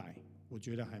灵摆，我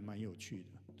觉得还蛮有趣的。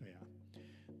对啊，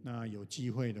那有机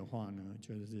会的话呢，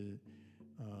就是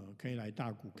可以来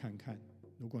大谷看看。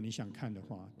如果你想看的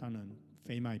话，当然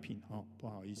非卖品不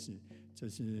好意思，这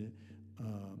是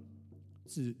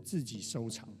自己收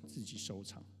藏。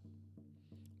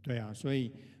对啊，所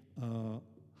以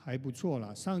还不错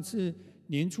啦。上次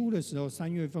年初的时候，3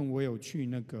月份我有去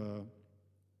那个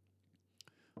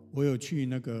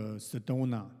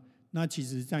Sedona。那其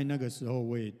实在那个时候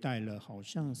我也带了好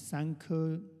像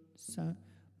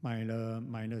买了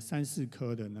3-4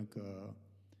颗的那个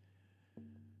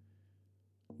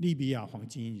利比亚黄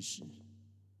金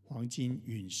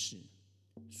陨石。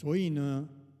所以呢，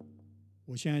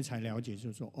我现在才了解，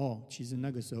就是说其实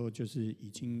那个时候就是已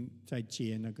经在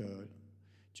接那个，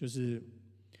就是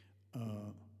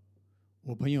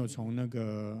我朋友从那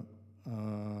个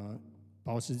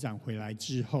宝石展回来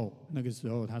之后，那个时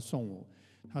候他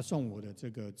送我的这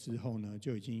个之后呢，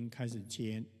就已经开始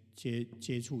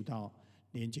接触到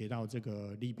连接到这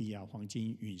个利比亚黄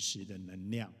金陨石的能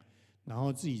量，然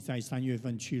后自己在3月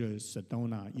份去了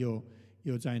Sedona，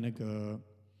 又在那个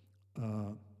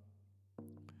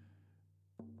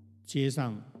街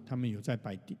上，他们有在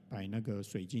摆那个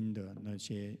水晶的那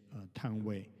些摊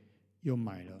位，又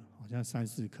买了好像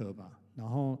3-4颗吧。然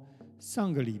后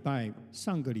上个礼拜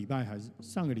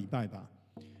吧，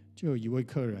就有一位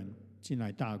客人进来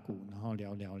大谷，然后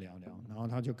聊，然后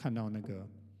他就看到那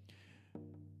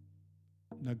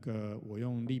个我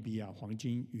用利比亚黄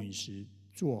金陨石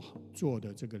做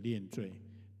的这个链坠，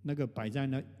那个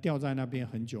吊在那边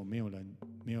很久，没有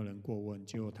人过问。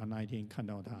结果他那一天看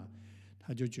到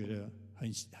他就觉得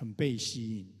很被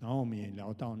吸引。然后我们也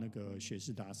聊到那个雪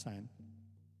士达山，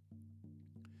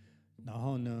然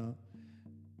后呢，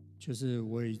就是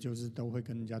我也就是都会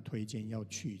跟人家推荐要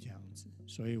去这样子，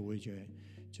所以我也觉得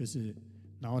就是，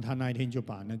然后他那一天就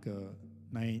把那个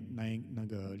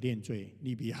链坠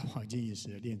利比亚黄金陨石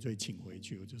的链坠请回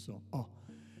去，我就说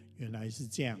原来是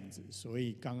这样子，所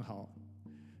以刚好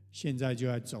现在就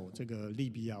在走这个利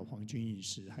比亚黄金陨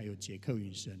石还有捷克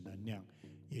陨石的能量，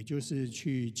也就是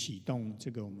去启动这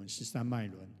个我们13脉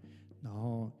轮，然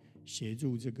后协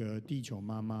助这个地球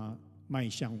妈妈迈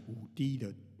向5D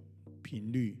的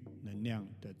频率能量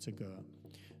的这个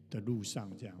的路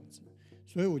上这样子。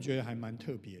所以我觉得还蛮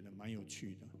特别的，蛮有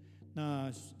趣的。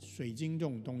那水晶这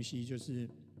种东西就是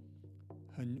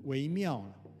很微妙，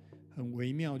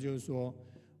就是说，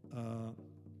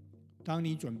当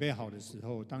你准备好的时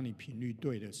候，当你频率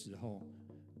对的时候，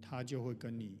它就会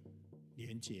跟你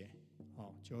连接，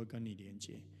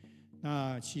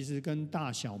那其实跟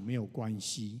大小没有关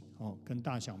系，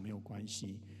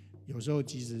有时候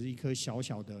即使是一颗小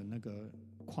小的那个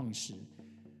矿石，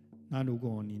那如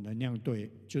果你能量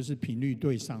对，就是频率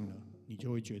对上了，你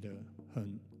就会觉得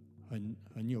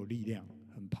很有力量，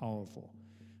很 powerful。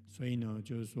所以呢，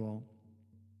就是说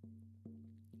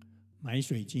买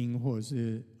水晶或者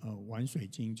是玩水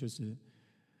晶，就是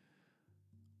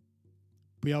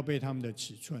不要被他们的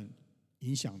尺寸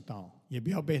影响到，也不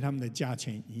要被他们的价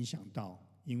钱影响到，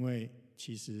因为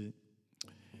其实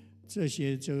这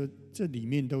里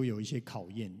面都有一些考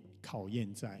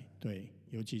验在，对，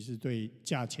尤其是对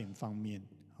价钱方面，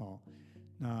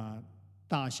那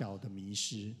大小的迷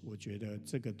失，我觉得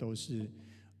这个都是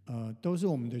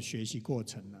我们的学习过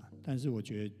程啊。但是我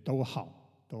觉得都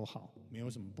好，没有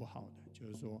什么不好的，就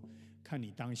是说看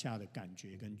你当下的感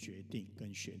觉跟决定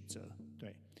跟选择。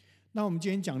对，那我们今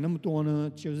天讲那么多呢，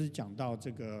就是讲到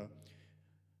这个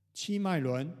七脉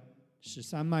轮、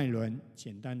13脉轮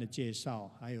简单的介绍，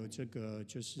还有这个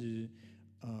就是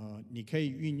你可以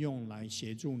运用来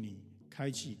协助你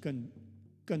开启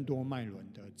更多脉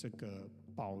轮的这个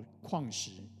宝矿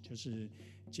石，就是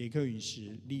捷克陨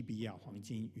石、利比亚黄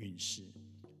金陨石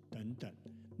等等。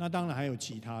那当然还有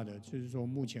其他的，就是说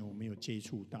目前我们有接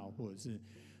触到，或者是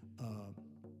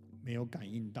没有感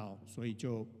应到，所以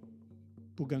就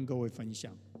不跟各位分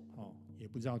享，也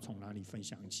不知道从哪里分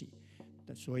享起。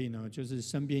所以呢，就是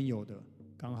身边有的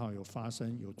刚好有发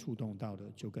生有触动到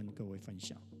的，就跟各位分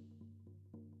享。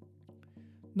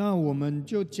那我们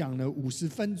就讲了50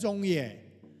分钟耶，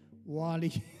哇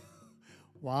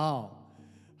哦！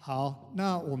好，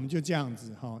那我们就这样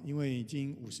子哈，因为已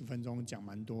经50分钟讲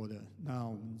蛮多的，那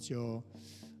我们就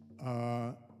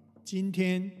今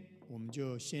天我们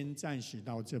就先暂时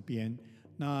到这边。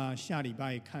那下礼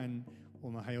拜看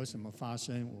我们还有什么发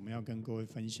生，我们要跟各位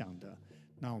分享的，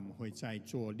那我们会再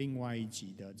做另外一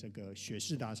集的这个雪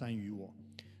士达山与我。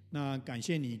那感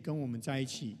谢你跟我们在一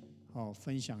起，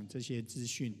分享这些资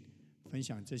讯，分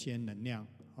享这些能量，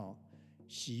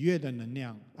喜悦的能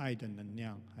量、爱的能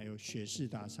量，还有雪士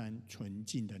达山纯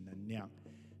净的能量。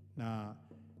那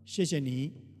谢谢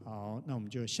你，好，那我们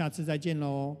就下次再见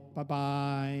喽，拜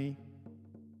拜。